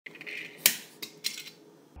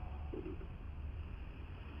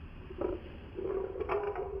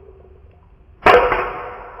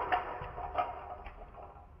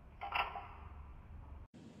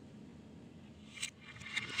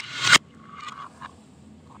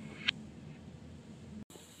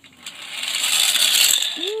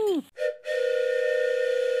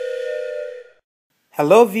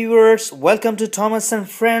Hello viewers, welcome to Thomas and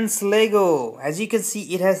Friends Lego. As you can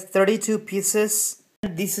see, it has 32 pieces.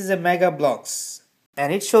 This is a Mega Bloks.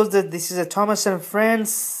 And it shows that this is a Thomas and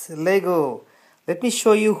Friends Lego. Let me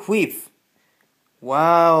show you Whiff.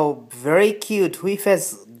 Wow, very cute. Whiff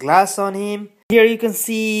has glass on him. Here you can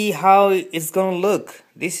see how it's gonna look.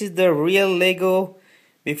 This is the real Lego.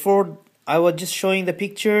 Before I was just showing the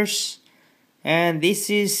pictures. And this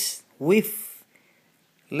is Whiff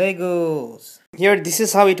Legos. Here, this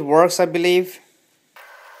is how it works, I believe.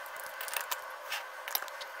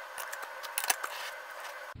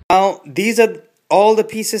 Now, these are all the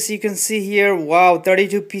pieces you can see here. Wow,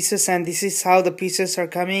 32 pieces, and this is how the pieces are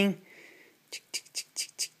coming.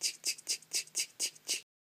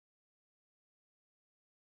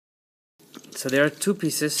 So there are two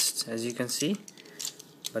pieces, as you can see.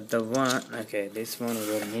 But the one, okay, this one we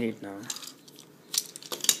don't need it now.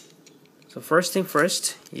 So first thing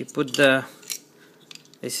first, you put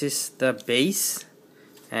this is the base,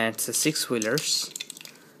 and it's a 6-wheelers.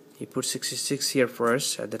 You put 66 here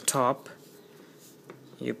first at the top.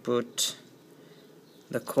 You put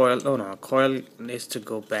the coil. Oh no, coil needs to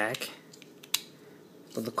go back.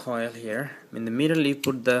 Put the coil here. In the middle, you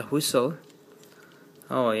put the whistle.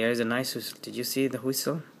 Oh, here's a nice whistle. Did you see the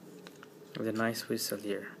whistle? There's a nice whistle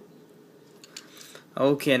here.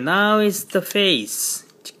 Okay, now it's the face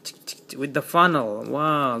with the funnel.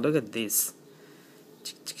 Wow, look at this.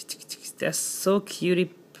 That's so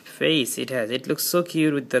cute face it has. It looks so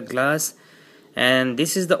cute with the glass. And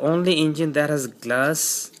this is the only engine that has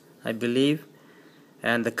glass, I believe.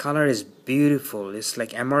 And the color is beautiful. It's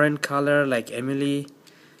like amaranth color, like Emily.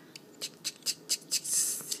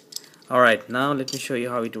 Alright, now let me show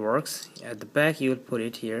you how it works. At the back you will put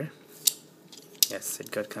it here. Yes,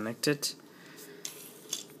 it got connected.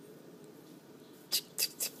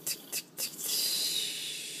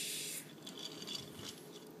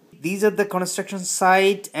 These are the construction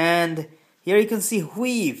site, and here you can see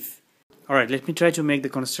Whiff. Alright, let me try to make the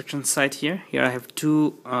construction site here. Here I have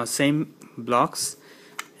two same blocks,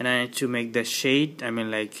 and I need to make the shade. I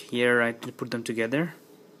mean, like here I need to put them together.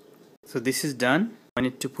 So this is done. I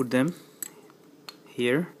need to put them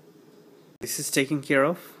here. This is taken care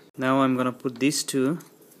of. Now I'm gonna put these two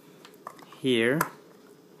here,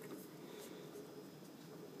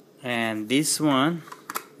 and this one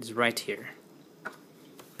is right here.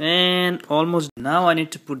 And almost. Now I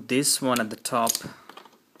need to put this one at the top.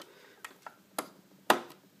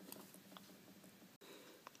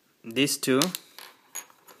 These two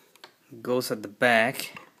goes at the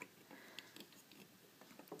back.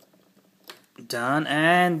 Done.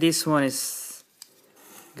 And this one is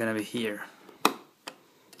gonna be here.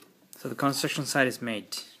 So the construction site is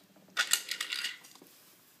made.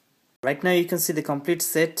 Right now you can see the complete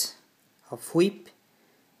set of Whiff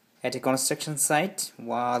at a construction site.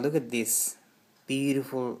 Wow, look at this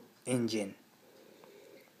beautiful engine.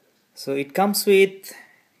 So it comes with,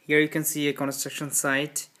 here you can see a construction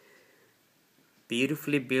site,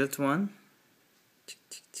 beautifully built one.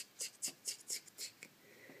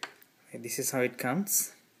 This is how it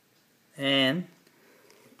comes, and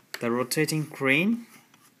the rotating crane,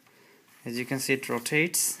 as you can see, it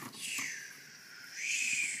rotates.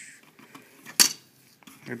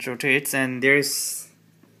 It rotates, and there's,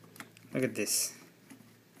 look at this.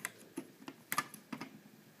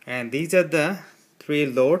 And these are the 3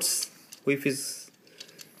 loads Whiff is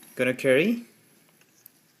gonna carry.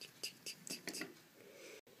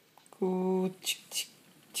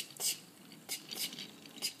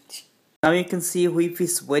 Now you can see Whiff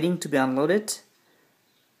is waiting to be unloaded.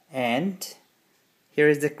 And here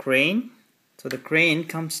is the crane. So the crane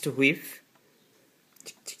comes to Whiff.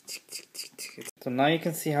 So now you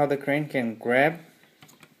can see how the crane can grab.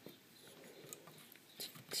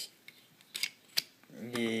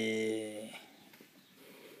 Yeah.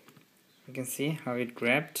 You can see how it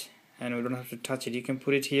grabbed, and we don't have to touch it. You can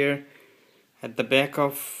put it here at the back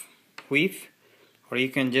of Whiff, or you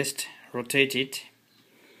can just rotate it.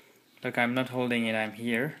 Look, I'm not holding it, I'm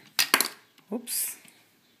here. Oops.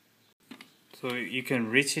 So you can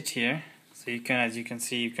reach it here. So you can, as you can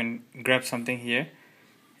see, you can grab something here,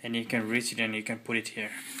 and you can reach it and you can put it here.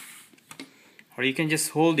 Or you can just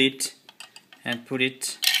hold it and put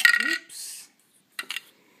it. Oops.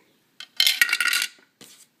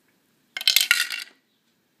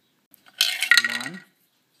 One,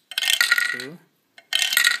 2,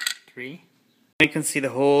 3. You can see the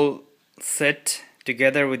whole set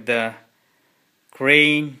together with the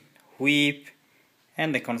crane, Whiff,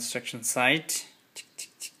 and the construction site.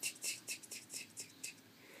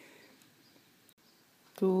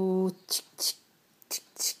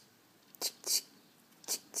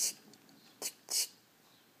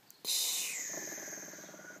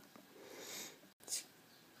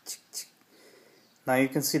 Now you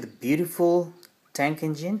can see the beautiful tank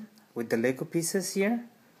engine with the Lego pieces here.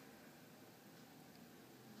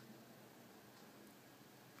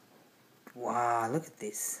 Wow, look at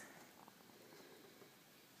this.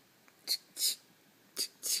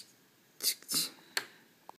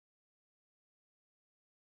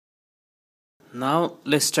 Now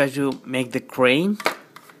let's try to make the crane.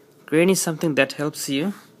 Crane is something that helps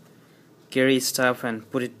you carry stuff and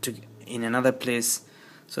put it in another place.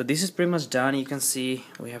 So this is pretty much done. You can see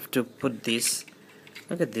we have to put this.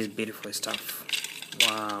 Look at this beautiful stuff.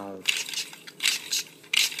 Wow.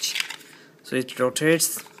 So it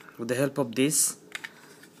rotates with the help of this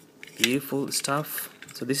beautiful stuff.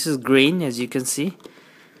 So this is green, as you can see.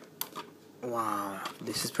 Wow,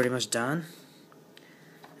 this is pretty much done.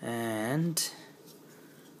 And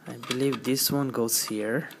I believe this one goes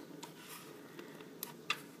here,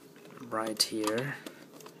 right here,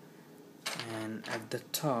 and at the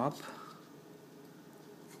top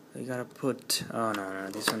we gotta put, oh no,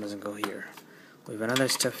 this one doesn't go here. We have another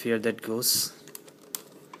stuff here that goes,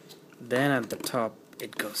 then at the top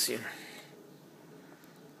it goes here.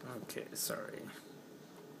 Okay, sorry.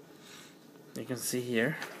 You can see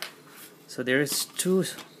here. So there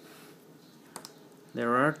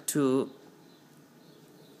are two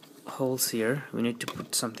holes here. We need to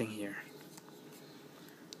put something here.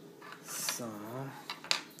 So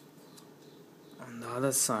on the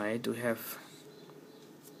other side we have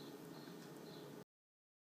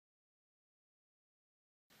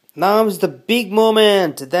now is the big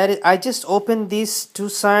moment. I just opened these two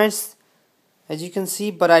sides, as you can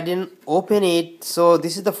see, but I didn't open it. So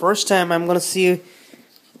this is the first time I'm gonna see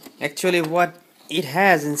actually what it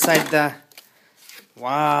has inside the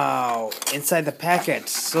inside the packet.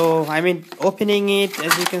 So I mean opening it,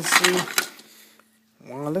 as you can see.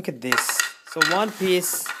 Wow, look at this. So one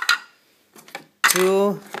piece,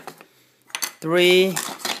 2, 3,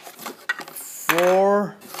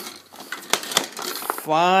 4,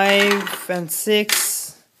 5 and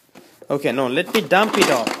 6. Okay, no, let me dump it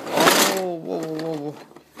off. Oh, whoa.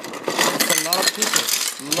 That's a lot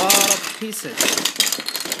of pieces.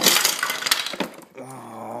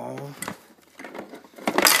 Wow.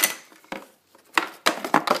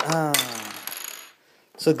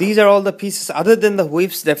 So these are all the pieces, other than the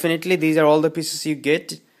whiffs. Definitely these are all the pieces you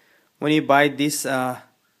get when you buy this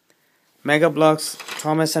Mega Bloks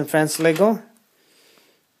Thomas and Friends Lego.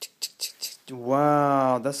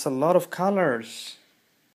 Wow, that's a lot of colors.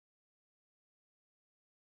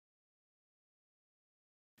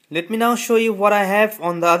 Let me now show you what I have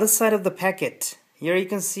on the other side of the packet. Here you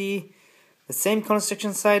can see the same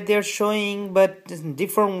construction site they're showing, but in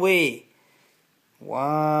different way.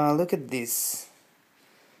 Wow, look at this.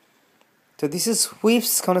 So this is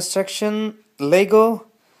Whiff's construction Lego,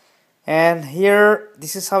 and here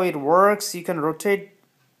this is how it works. You can rotate,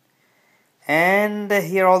 and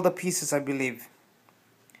here are all the pieces, I believe.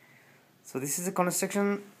 So this is a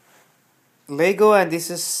construction Lego, and this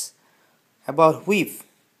is about Whiff.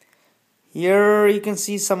 Here you can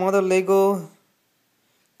see some other Lego.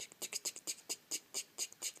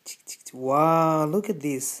 Wow, look at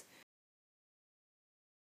this.